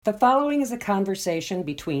The following is a conversation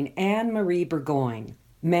between Anne Marie Burgoyne,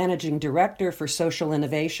 Managing Director for Social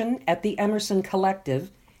Innovation at the Emerson Collective,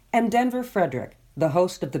 and Denver Frederick, the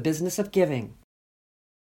host of The Business of Giving.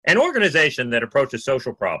 An organization that approaches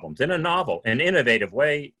social problems in a novel and innovative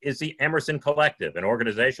way is the Emerson Collective, an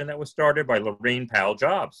organization that was started by Lorene Powell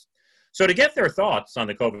Jobs. So to get their thoughts on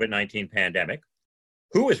the COVID-19 pandemic,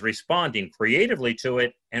 who is responding creatively to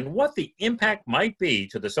it, and what the impact might be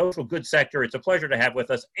to the social good sector, it's a pleasure to have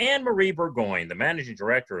with us Anne Marie Burgoyne, the Managing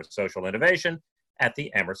Director of Social Innovation at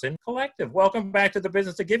the Emerson Collective. Welcome back to the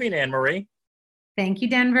Business of Giving, Anne Marie. Thank you,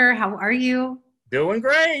 Denver. How are you? Doing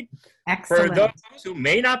great. Excellent. For those who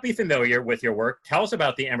may not be familiar with your work, tell us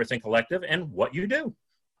about the Emerson Collective and what you do.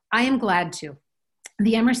 I am glad to.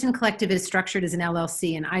 The Emerson Collective is structured as an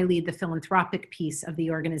LLC, and I lead the philanthropic piece of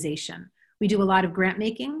the organization. We do a lot of grant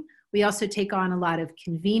making. We also take on a lot of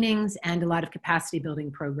convenings and a lot of capacity building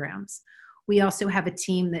programs. We also have a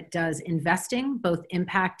team that does investing, both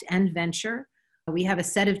impact and venture. We have a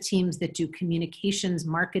set of teams that do communications,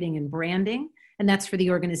 marketing, and branding, and that's for the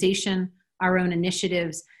organization, our own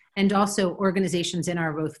initiatives, and also organizations in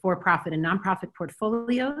our both for-profit and nonprofit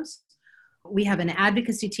portfolios. We have an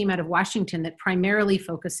advocacy team out of Washington that primarily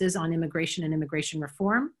focuses on immigration and immigration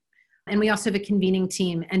reform. And we also have a convening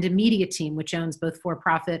team and a media team, which owns both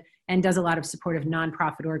for-profit and does a lot of support of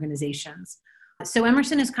nonprofit organizations. So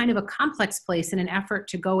Emerson is kind of a complex place in an effort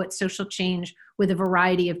to go at social change with a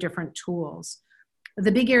variety of different tools.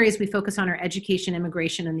 The big areas we focus on are education,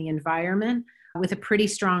 immigration, and the environment, with a pretty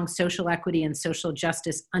strong social equity and social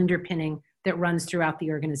justice underpinning that runs throughout the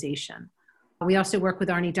organization. We also work with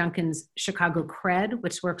Arne Duncan's Chicago Cred,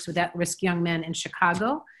 which works with at-risk young men in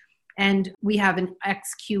Chicago. And we have an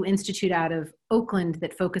XQ Institute out of Oakland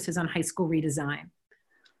that focuses on high school redesign.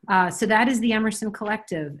 So that is the Emerson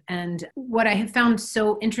Collective. And what I have found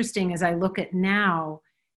so interesting as I look at now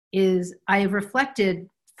is I have reflected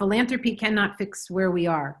philanthropy cannot fix where we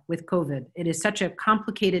are with COVID. It is such a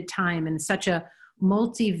complicated time and such a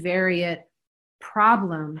multivariate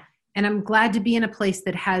problem. And I'm glad to be in a place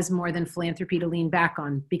that has more than philanthropy to lean back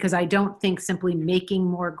on, because I don't think simply making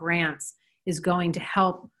more grants is going to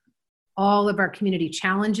help all of our community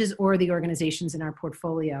challenges or the organizations in our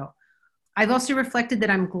portfolio. I've also reflected that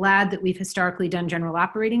I'm glad that we've historically done general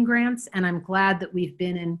operating grants, and I'm glad that we've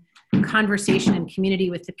been in conversation and community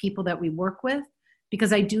with the people that we work with,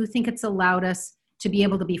 because I do think it's allowed us to be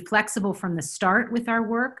able to be flexible from the start with our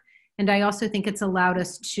work. And I also think it's allowed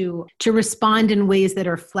us to respond in ways that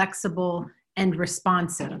are flexible and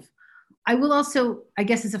responsive. I will also, I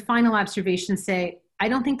guess as a final observation, say, I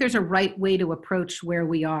don't think there's a right way to approach where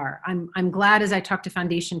we are. I'm glad as I talk to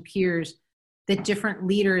foundation peers that different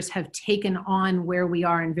leaders have taken on where we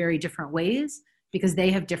are in very different ways, because they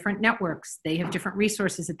have different networks, they have different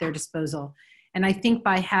resources at their disposal. And I think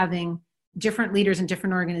by having different leaders and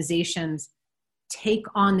different organizations take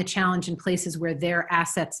on the challenge in places where their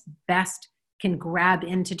assets best can grab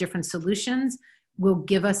into different solutions will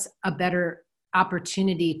give us a better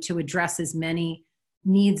opportunity to address as many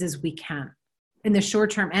needs as we can in the short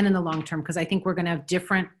term and in the long term, because I think we're going to have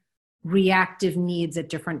different reactive needs at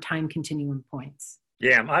different time continuum points.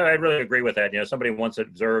 Yeah, I really agree with that. You know, somebody once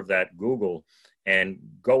observed that Google and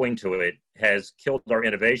going to it has killed our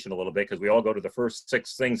innovation a little bit, because we all go to the first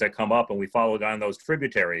 6 things that come up and we follow down those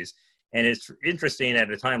tributaries. And it's interesting at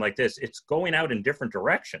a time like this, it's going out in different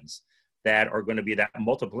directions that are going to be that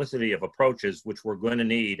multiplicity of approaches, which we're going to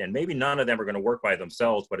need. And maybe none of them are going to work by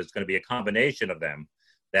themselves, but it's going to be a combination of them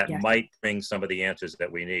that might bring some of the answers that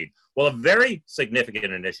we need. Well, a very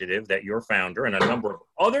significant initiative that your founder and a number of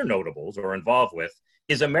other notables are involved with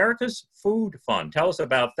is America's Food Fund. Tell us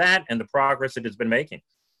about that and the progress it has been making.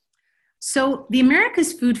 So the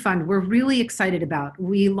America's Food Fund, we're really excited about.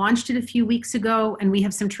 We launched it a few weeks ago, and we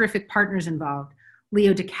have some terrific partners involved.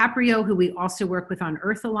 Leo DiCaprio, who we also work with on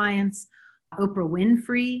Earth Alliance, Oprah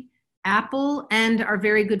Winfrey, Apple, and our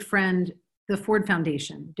very good friend, the Ford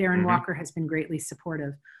Foundation. Darren Walker has been greatly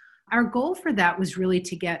supportive. Our goal for that was really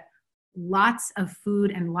to get lots of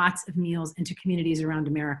food and lots of meals into communities around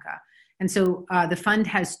America. And so the fund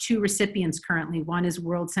has 2 recipients currently. One is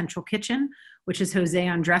World Central Kitchen, which is Jose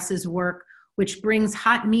Andres' work, which brings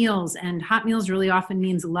hot meals, and hot meals really often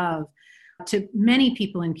means love, to many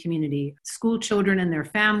people in community, school children and their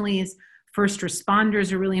families. First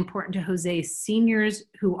responders are really important to Jose, seniors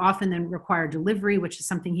who often then require delivery, which is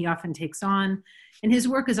something he often takes on. And his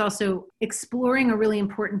work is also exploring a really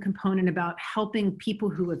important component about helping people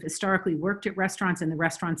who have historically worked at restaurants and the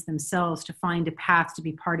restaurants themselves to find a path to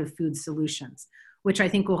be part of food solutions, which I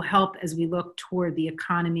think will help as we look toward the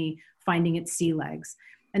economy finding its sea legs.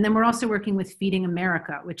 And then we're also working with Feeding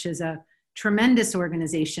America, which is a tremendous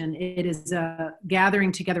organization. It is a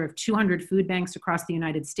gathering together of 200 food banks across the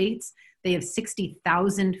United States. They have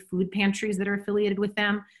 60,000 food pantries that are affiliated with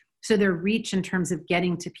them. So their reach in terms of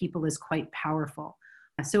getting to people is quite powerful.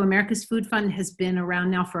 So America's Food Fund has been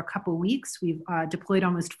around now for a couple weeks. We've deployed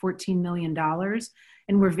almost $14 million,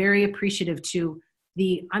 and we're very appreciative to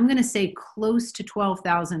the, I'm going to say, close to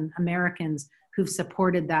 12,000 Americans who've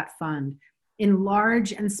supported that fund in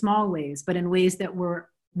large and small ways, but in ways that were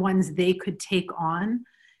ones they could take on.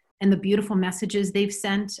 And the beautiful messages they've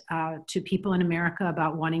sent to people in America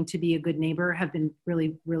about wanting to be a good neighbor have been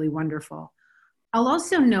really, really wonderful. I'll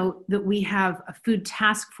also note that we have a food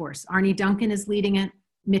task force. Arnie Duncan is leading it.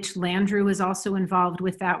 Mitch Landrieu is also involved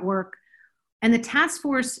with that work. And the task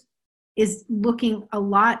force is looking a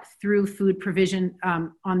lot through food provision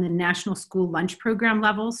on the National School Lunch Program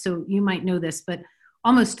level. So you might know this, but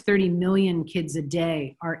almost 30 million kids a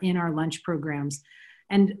day are in our lunch programs.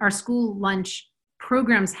 And our school lunch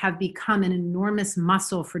programs have become an enormous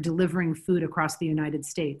muscle for delivering food across the United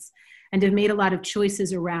States, and have made a lot of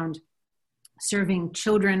choices around serving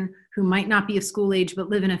children who might not be of school age but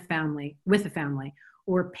live in a family, with a family,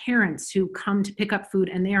 or parents who come to pick up food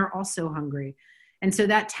and they are also hungry. And so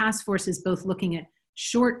that task force is both looking at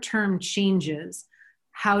short-term changes,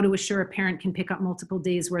 how to assure a parent can pick up multiple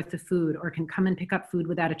days worth of food or can come and pick up food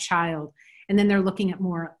without a child. And then they're looking at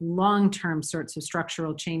more long-term sorts of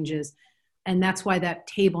structural changes. And that's why that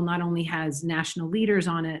table not only has national leaders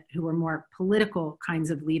on it who are more political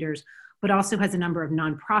kinds of leaders, but also has a number of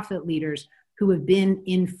nonprofit leaders who have been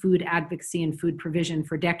in food advocacy and food provision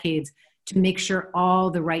for decades to make sure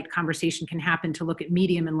all the right conversation can happen to look at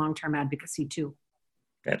medium and long-term advocacy too.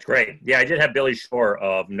 That's great. Yeah, I did have Billy Shore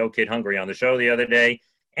of No Kid Hungry on the show the other day,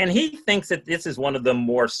 and he thinks that this is one of the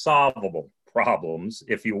more solvable problems,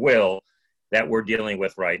 if you will, that we're dealing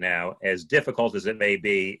with right now. As difficult as it may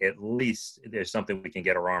be, at least there's something we can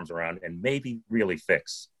get our arms around and maybe really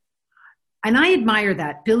fix. And I admire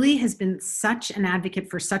that. Billy has been such an advocate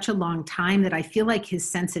for such a long time that I feel like his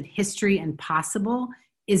sense of history and possible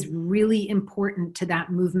is really important to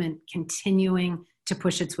that movement continuing to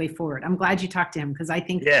push its way forward. I'm glad you talked to him because I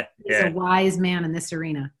think he's a wise man in this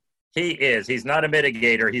arena. He is. He's not a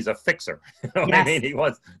mitigator. He's a fixer. I mean, he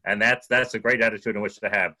was, and that's a great attitude in which to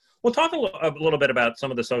have. We'll talk a little bit about some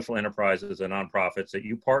of the social enterprises and nonprofits that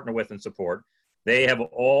you partner with and support. They have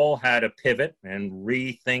all had to pivot and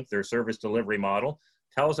rethink their service delivery model.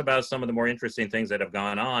 Tell us about some of the more interesting things that have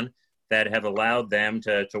gone on that have allowed them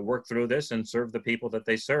to work through this and serve the people that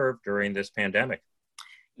they serve during this pandemic.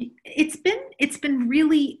 It's been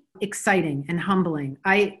really exciting and humbling.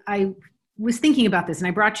 I was thinking about this and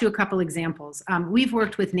I brought you a couple examples. We've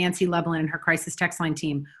worked with Nancy Levelin and her crisis text line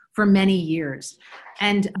team for many years,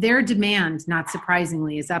 and their demand, not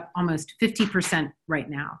surprisingly, is up almost 50% right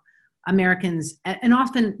now. Americans, and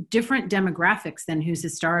often different demographics than who's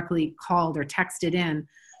historically called or texted in,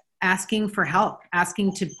 asking for help,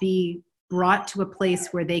 asking to be brought to a place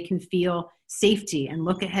where they can feel safety and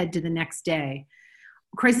look ahead to the next day.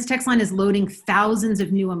 Crisis Text Line is loading thousands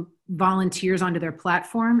of new volunteers onto their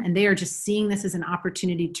platform, and they are just seeing this as an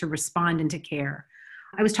opportunity to respond and to care.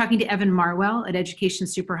 I was talking to Evan Marwell at Education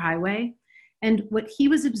Superhighway, and what he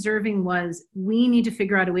was observing was we need to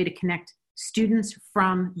figure out a way to connect students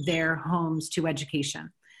from their homes to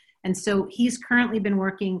education. And so he's currently been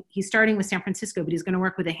working, he's starting with San Francisco, but he's going to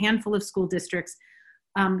work with a handful of school districts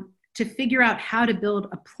to figure out how to build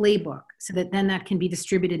a playbook so that then that can be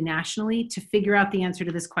distributed nationally to figure out the answer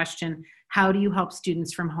to this question: how do you help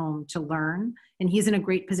students from home to learn? And he's in a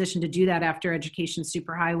great position to do that after Education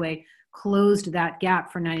Superhighway closed that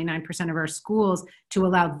gap for 99% of our schools to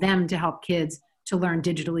allow them to help kids to learn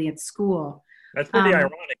digitally at school. That's pretty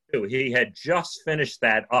ironic too. He had just finished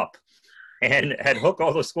that up and had hooked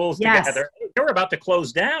all the schools together. They were about to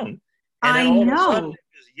close down. And then all of a sudden,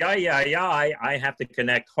 I have to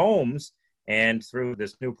connect homes. And through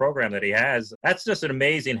this new program that he has, that's just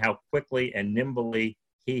amazing how quickly and nimbly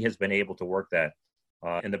he has been able to work that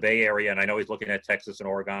in the Bay Area. And I know he's looking at Texas and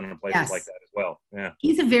Oregon and places like that as well. Yeah,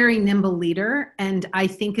 he's a very nimble leader, and I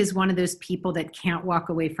think is one of those people that can't walk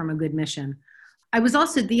away from a good mission. I was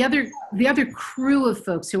also the other crew of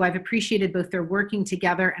folks who I've appreciated both their working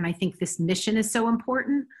together, and I think this mission is so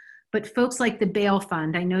important. But folks like the Bail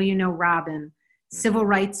Fund, I know you know Robin, Civil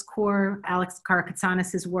Rights Corps, Alex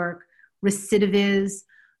Karakatsanis' work, Recidiviz,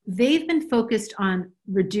 they've been focused on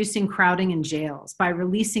reducing crowding in jails by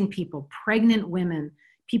releasing people, pregnant women,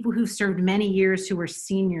 people who've served many years who were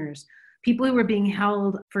seniors, people who were being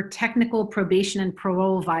held for technical probation and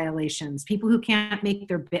parole violations, people who can't make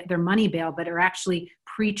their money bail but are actually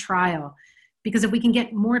pre-trial. Because if we can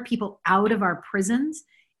get more people out of our prisons,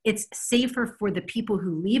 it's safer for the people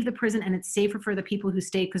who leave the prison, and it's safer for the people who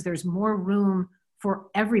stay because there's more room for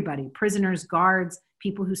everybody, prisoners, guards,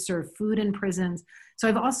 people who serve food in prisons. So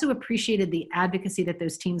I've also appreciated the advocacy that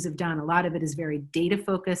those teams have done. A lot of it is very data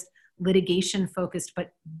focused, litigation focused,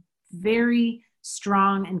 but very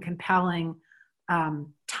strong and compelling,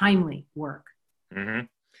 timely work. Mm-hmm.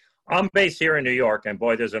 I'm based here in New York, and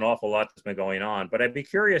boy, there's an awful lot that's been going on, but I'd be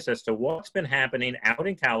curious as to what's been happening out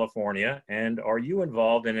in California, and are you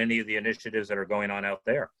involved in any of the initiatives that are going on out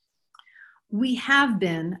there? We have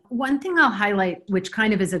been. One thing I'll highlight, which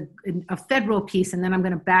kind of is a federal piece, and then I'm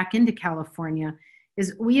going to back into California,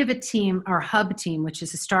 is we have a team, our hub team, which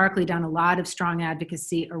has historically done a lot of strong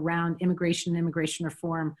advocacy around immigration and immigration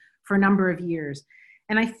reform for a number of years.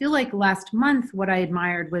 And I feel like last month, what I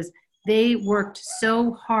admired was they worked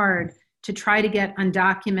so hard to try to get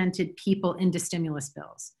undocumented people into stimulus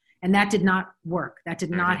bills. And that did not work. That did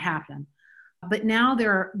not happen. But now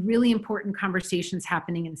there are really important conversations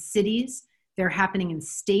happening in cities. They're happening in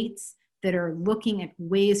states that are looking at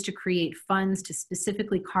ways to create funds to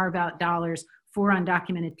specifically carve out dollars for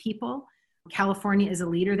undocumented people. California is a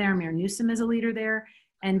leader there. Mayor Newsom is a leader there.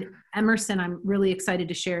 And Emerson, I'm really excited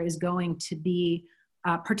to share, is going to be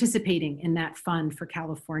participating in that fund for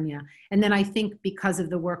California. And then I think because of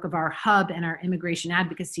the work of our hub and our immigration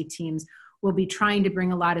advocacy teams, we'll be trying to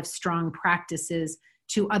bring a lot of strong practices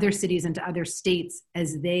to other cities and to other states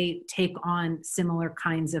as they take on similar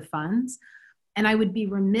kinds of funds. And I would be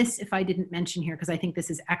remiss if I didn't mention here, because I think this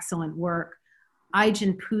is excellent work,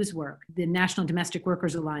 Ai-jen Poo's work, the National Domestic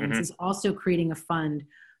Workers Alliance, is also creating a fund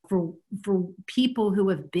for people who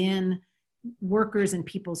have been workers in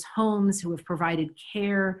people's homes, who have provided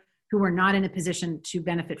care, who are not in a position to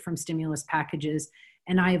benefit from stimulus packages.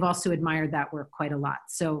 And I have also admired that work quite a lot.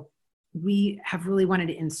 So we have really wanted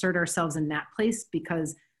to insert ourselves in that place,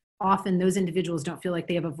 because often those individuals don't feel like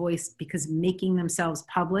they have a voice, because making themselves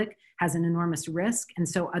public has an enormous risk. And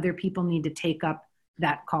so other people need to take up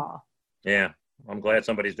that call. Yeah, I'm glad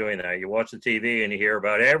somebody's doing that. You watch the TV and you hear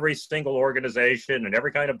about every single organization and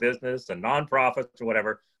every kind of business and nonprofits or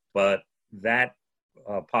whatever, but that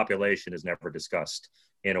population is never discussed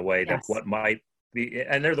in a way that what might be,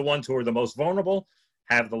 and they're the ones who are the most vulnerable,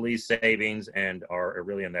 have the least savings, and are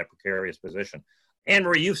really in that precarious position. Anne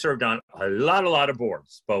Marie, you've served on a lot of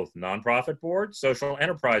boards, both nonprofit boards, social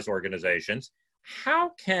enterprise organizations.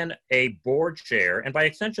 How can a board chair, and by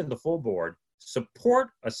extension the full board,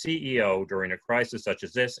 support a CEO during a crisis such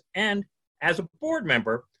as this? And as a board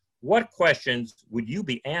member, what questions would you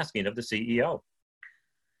be asking of the CEO?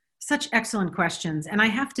 Such excellent questions. And I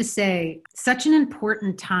have to say, such an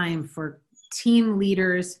important time for team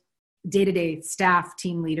leaders, day-to-day staff,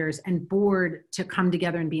 team leaders, and board to come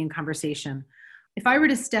together and be in conversation. If I were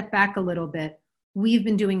to step back a little bit, we've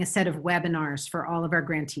been doing a set of webinars for all of our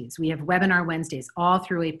grantees. We have webinar Wednesdays all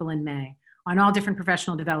through April and May on all different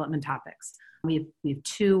professional development topics. We have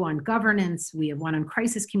 2 on governance, we have 1 on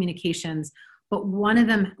crisis communications, but one of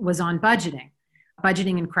them was on budgeting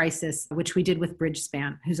in crisis, which we did with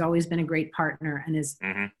Bridgespan, who's always been a great partner and is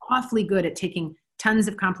awfully good at taking tons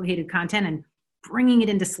of complicated content and bringing it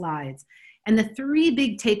into slides. And the 3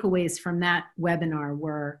 big takeaways from that webinar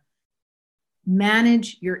were: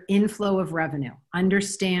 manage your inflow of revenue,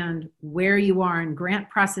 understand where you are in grant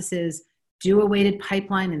processes, do a weighted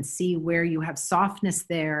pipeline and see where you have softness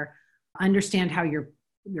there, understand how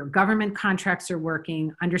your government contracts are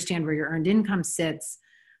working, understand where your earned income sits,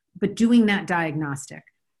 but doing that diagnostic.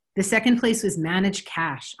 The second place was manage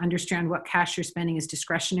cash, understand what cash you're spending is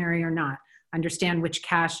discretionary or not, understand which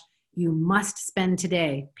cash you must spend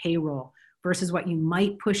today, payroll, versus what you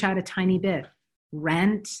might push out a tiny bit,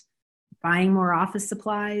 rent, buying more office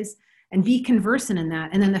supplies, and be conversant in that.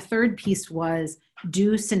 And then the third piece was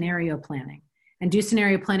do scenario planning, and do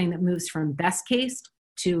scenario planning that moves from best case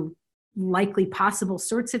to likely possible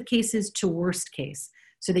sorts of cases to worst case,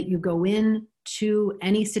 so that you go in to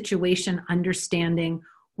any situation understanding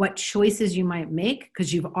what choices you might make,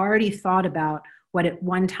 because you've already thought about what at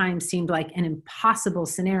one time seemed like an impossible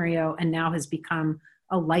scenario and now has become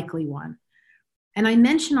a likely one. And I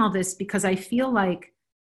mention all this because I feel like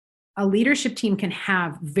a leadership team can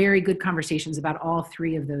have very good conversations about all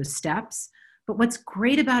 3 of those steps. But what's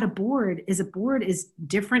great about a board is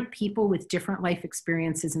different people with different life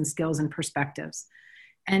experiences and skills and perspectives.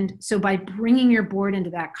 And so by bringing your board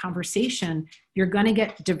into that conversation, you're going to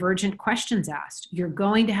get divergent questions asked. You're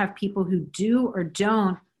going to have people who do or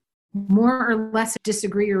don't more or less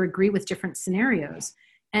disagree or agree with different scenarios.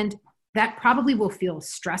 And that probably will feel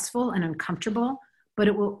stressful and uncomfortable, but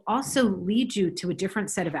it will also lead you to a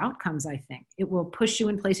different set of outcomes, I think. It will push you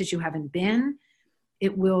in places you haven't been.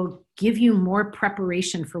 It will give you more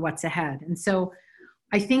preparation for what's ahead. And so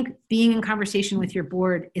I think being in conversation with your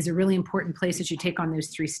board is a really important place as you take on those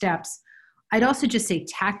 3 steps. I'd also just say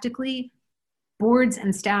tactically, boards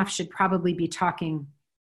and staff should probably be talking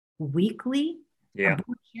weekly. Yeah. A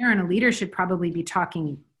board chair and a leader should probably be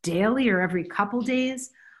talking daily or every couple days.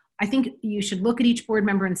 I think you should look at each board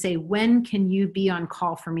member and say, when can you be on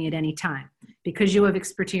call for me at any time? Because you have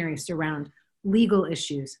expertise around legal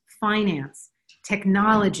issues, finance,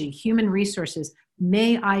 technology, human resources.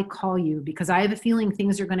 May I call you? Because I have a feeling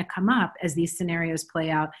things are going to come up as these scenarios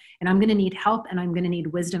play out, and I'm going to need help and I'm going to need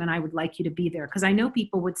wisdom, and I would like you to be there. Because I know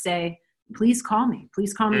people would say, please call me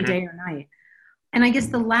day or night. And I guess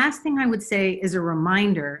the last thing I would say is a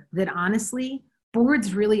reminder that honestly,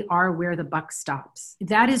 boards really are where the buck stops.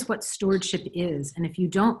 That is what stewardship is. And if you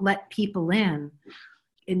don't let people in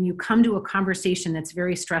and you come to a conversation that's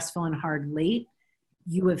very stressful and hard late,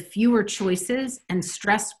 you have fewer choices, and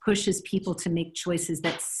stress pushes people to make choices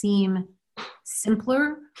that seem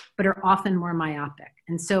simpler, but are often more myopic.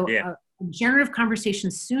 And so a generative conversation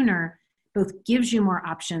sooner both gives you more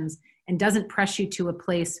options and doesn't press you to a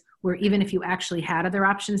place where even if you actually had other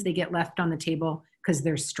options, they get left on the table because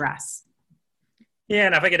there's stress. Yeah,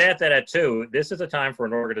 and if I could add to that too, this is a time for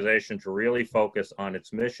an organization to really focus on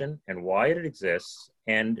its mission and why it exists,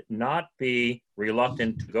 and not be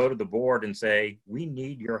reluctant to go to the board and say, we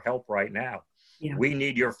need your help right now. Yeah. We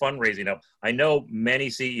need your fundraising help. I know many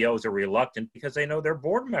CEOs are reluctant because they know their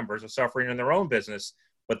board members are suffering in their own business,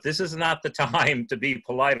 but this is not the time to be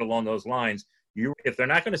polite along those lines. If they're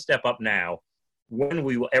not going to step up now, when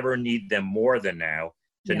we will ever need them more than now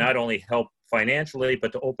to not only help financially,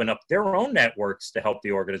 but to open up their own networks to help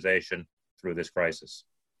the organization through this crisis.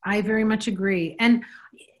 I very much agree. And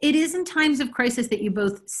it is in times of crisis that you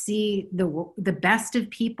both see the best of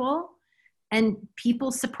people, and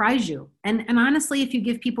people surprise you. And honestly, if you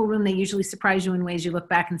give people room, they usually surprise you in ways you look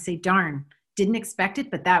back and say, darn, didn't expect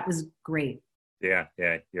it, but that was great. Yeah,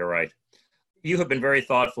 you're right. You have been very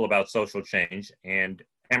thoughtful about social change, and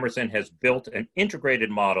Emerson has built an integrated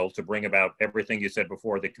model to bring about everything you said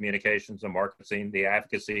before: the communications, the marketing, the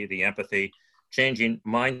advocacy, the empathy, changing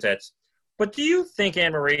mindsets. But do you think,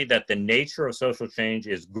 Anne Marie, that the nature of social change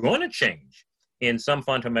is going to change in some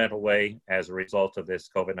fundamental way as a result of this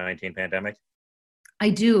COVID-19 pandemic? I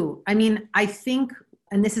do. I mean, I think,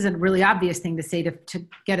 and this is a really obvious thing to say to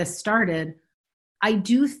get us started, I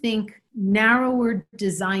do think narrower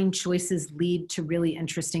design choices lead to really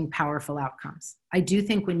interesting, powerful outcomes. I do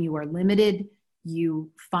think when you are limited, you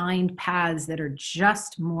find paths that are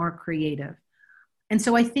just more creative. And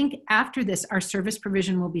so I think after this, our service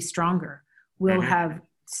provision will be stronger. We'll have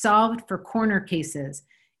solved for corner cases.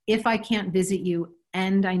 If I can't visit you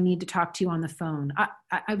and I need to talk to you on the phone.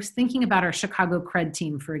 I was thinking about our Chicago CRED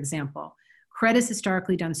team, for example. CRED has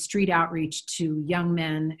historically done street outreach to young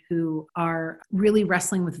men who are really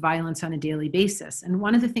wrestling with violence on a daily basis. And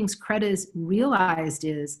one of the things CRED has realized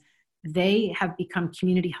is they have become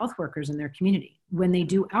community health workers in their community. When they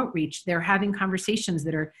do outreach, they're having conversations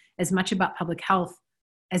that are as much about public health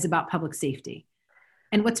as about public safety.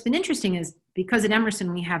 And what's been interesting is because at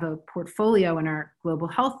Emerson, we have a portfolio in our global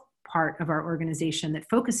health part of our organization that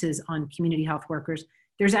focuses on community health workers.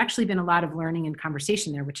 There's actually been a lot of learning and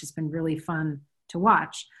conversation there, which has been really fun to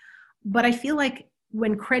watch. But I feel like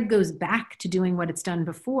when CRED goes back to doing what it's done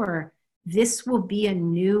before, this will be a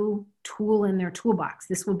new tool in their toolbox.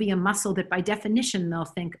 This will be a muscle that by definition, they'll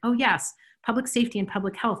think, oh yes, public safety and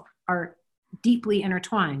public health are deeply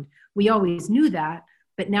intertwined. We always knew that,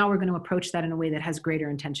 but now we're going to approach that in a way that has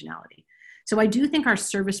greater intentionality. So I do think our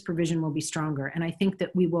service provision will be stronger. And I think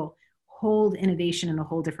that we will hold innovation in a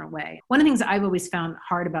whole different way. One of the things I've always found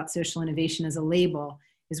hard about social innovation as a label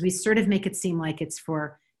is we sort of make it seem like it's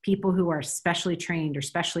for people who are specially trained or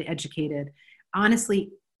specially educated.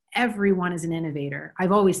 Honestly, everyone is an innovator.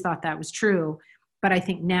 I've always thought that was true, but I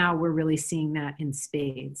think now we're really seeing that in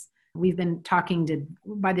spades. We've been talking to,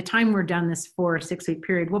 by the time we're done this 4 or 6 week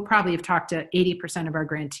period, we'll probably have talked to 80% of our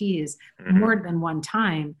grantees more than one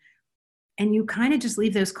time. And you kind of just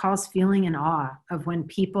leave those calls feeling in awe of when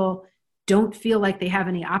people don't feel like they have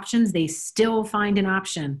any options, they still find an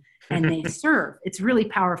option and they serve. It's really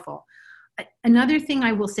powerful. Another thing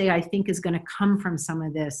I will say I think is going to come from some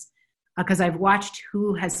of this, because I've watched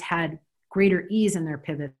who has had greater ease in their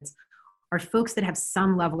pivots, are folks that have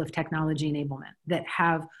some level of technology enablement, that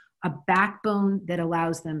have a backbone that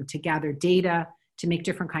allows them to gather data, to make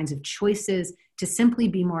different kinds of choices, to simply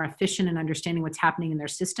be more efficient in understanding what's happening in their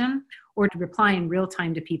system, or to reply in real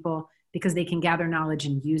time to people because they can gather knowledge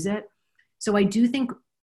and use it. So I do think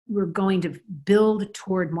we're going to build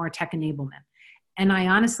toward more tech enablement. And I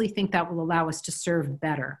honestly think that will allow us to serve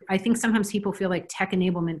better. I think sometimes people feel like tech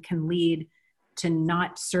enablement can lead to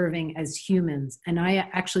not serving as humans. And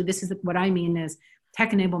this is what I mean is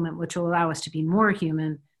tech enablement, which will allow us to be more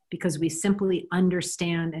human because we simply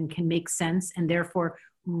understand and can make sense and therefore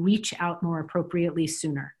reach out more appropriately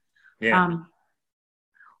sooner. Yeah.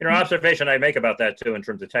 Observation I make about that too in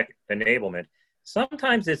terms of tech enablement,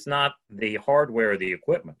 sometimes it's not the hardware or the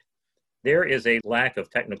equipment. There is a lack of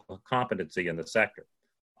technical competency in the sector.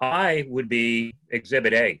 I would be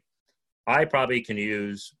Exhibit A. I probably can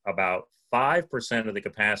use about 5% of the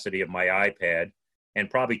capacity of my iPad and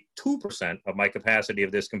probably 2% of my capacity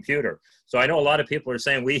of this computer. So I know a lot of people are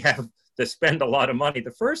saying we have to spend a lot of money.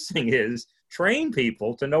 The first thing is train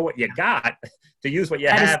people to know what you got, to use what you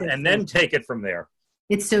have, and then take it from there.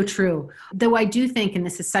 It's so true. Though I do think, and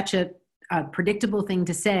this is such a predictable thing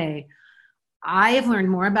to say, I have learned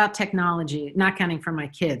more about technology, not counting from my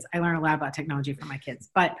kids. I learn a lot about technology from my kids,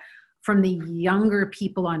 but from the younger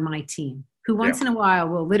people on my team who once in a while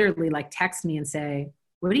will literally like text me and say,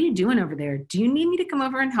 what are you doing over there? Do you need me to come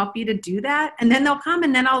over and help you to do that? And then they'll come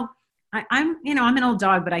and then I'm an old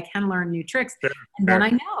dog, but I can learn new tricks. And then I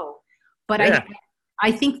know. But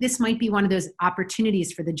I think this might be one of those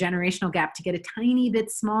opportunities for the generational gap to get a tiny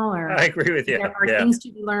bit smaller. I agree with you. There are things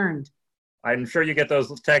to be learned. I'm sure you get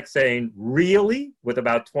those texts saying, really? With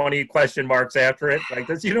about 20 question marks after it. Like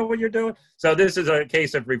this, you know what you're doing? So this is a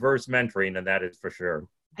case of reverse mentoring, and that is for sure.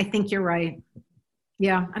 I think you're right.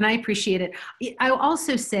 Yeah, and I appreciate it. I'll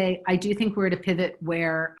also say, I do think we're at a pivot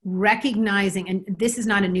where recognizing, and this is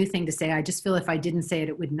not a new thing to say, I just feel if I didn't say it,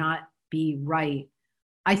 it would not be right.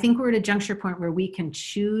 I think we're at a juncture point where we can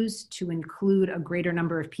choose to include a greater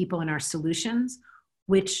number of people in our solutions,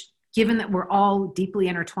 which, given that we're all deeply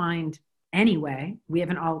intertwined anyway, we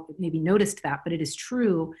haven't all maybe noticed that, but it is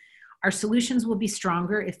true. Our solutions will be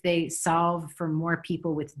stronger if they solve for more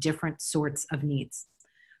people with different sorts of needs.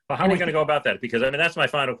 Well, how are we going to go about that? Because, that's my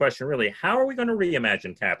final question, really. How are we going to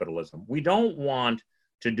reimagine capitalism? We don't want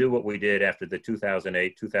to do what we did after the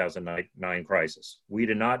 2008-2009 crisis. We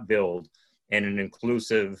did not build an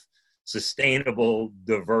inclusive, sustainable,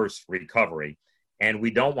 diverse recovery. And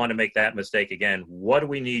we don't want to make that mistake again. What do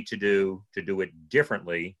we need to do it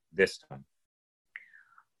differently this time?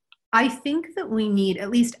 I think that we need, at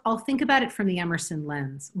least I'll think about it from the Emerson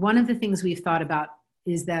lens. One of the things we've thought about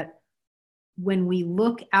is that when we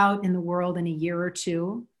look out in the world in a year or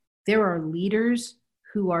two, there are leaders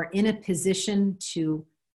who are in a position to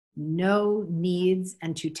know needs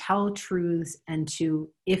and to tell truths and to,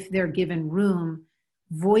 if they're given room,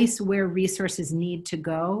 voice where resources need to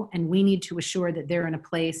go. And we need to assure that they're in a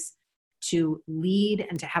place to lead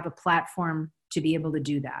and to have a platform to be able to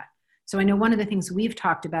do that. So I know one of the things we've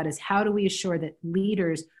talked about is how do we assure that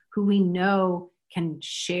leaders who we know can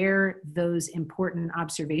share those important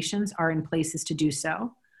observations are in places to do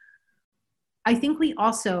so. I think we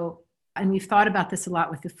also, and we've thought about this a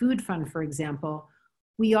lot with the Food Fund, for example,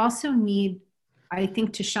 we also need, I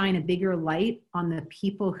think, to shine a bigger light on the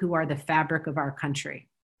people who are the fabric of our country.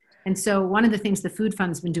 And so one of the things the Food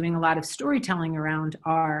Fund's been doing a lot of storytelling around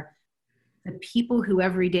are the people who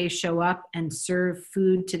every day show up and serve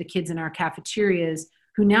food to the kids in our cafeterias,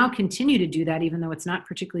 who now continue to do that even though it's not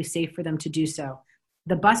particularly safe for them to do so.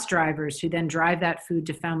 The bus drivers who then drive that food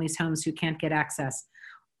to families' homes who can't get access.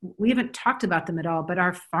 We haven't talked about them at all, but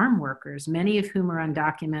our farm workers, many of whom are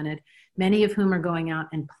undocumented, many of whom are going out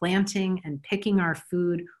and planting and picking our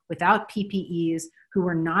food without PPEs, who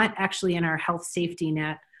are not actually in our health safety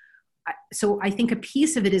net. So I think a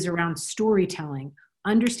piece of it is around storytelling,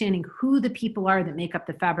 understanding who the people are that make up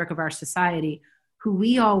the fabric of our society, who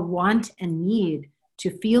we all want and need to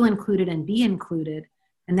feel included and be included.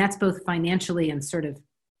 And that's both financially and sort of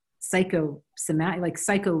psycho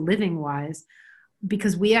living wise,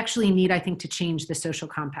 because we actually need, I think, to change the social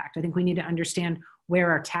compact. I think we need to understand where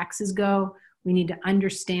our taxes go. We need to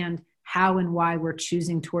understand how and why we're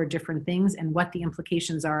choosing toward different things and what the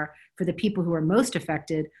implications are for the people who are most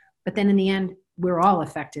affected. But then in the end, we're all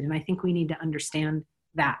affected. And I think we need to understand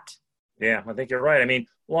that. Yeah, I think you're right.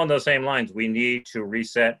 Along those same lines, we need to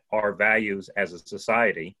reset our values as a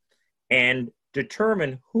society and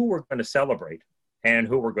determine who we're going to celebrate and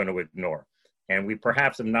who we're going to ignore. And we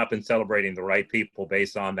perhaps have not been celebrating the right people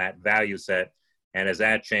based on that value set. And as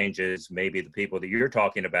that changes, maybe the people that you're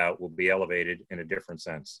talking about will be elevated in a different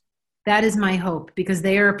sense. That is my hope, because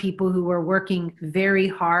they are people who are working very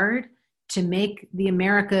hard to make the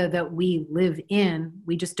America that we live in.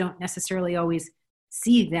 We just don't necessarily always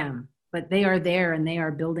see them, but they are there and they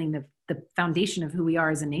are building the foundation of who we are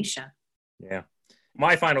as a nation. Yeah.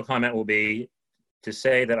 My final comment will be to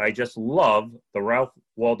say that I just love the Ralph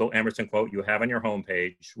Waldo Emerson quote you have on your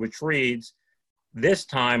homepage, which reads, "This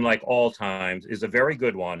time, like all times, is a very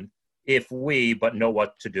good one if we but know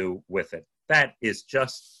what to do with it." That is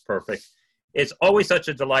just perfect. It's always such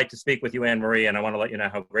a delight to speak with you, Anne Marie, and I want to let you know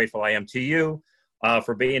how grateful I am to you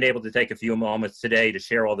for being able to take a few moments today to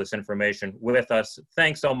share all this information with us.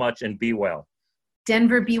 Thanks so much, and be well.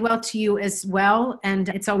 Denver, be well to you as well, and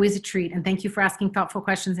it's always a treat. And thank you for asking thoughtful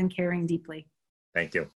questions and caring deeply. Thank you.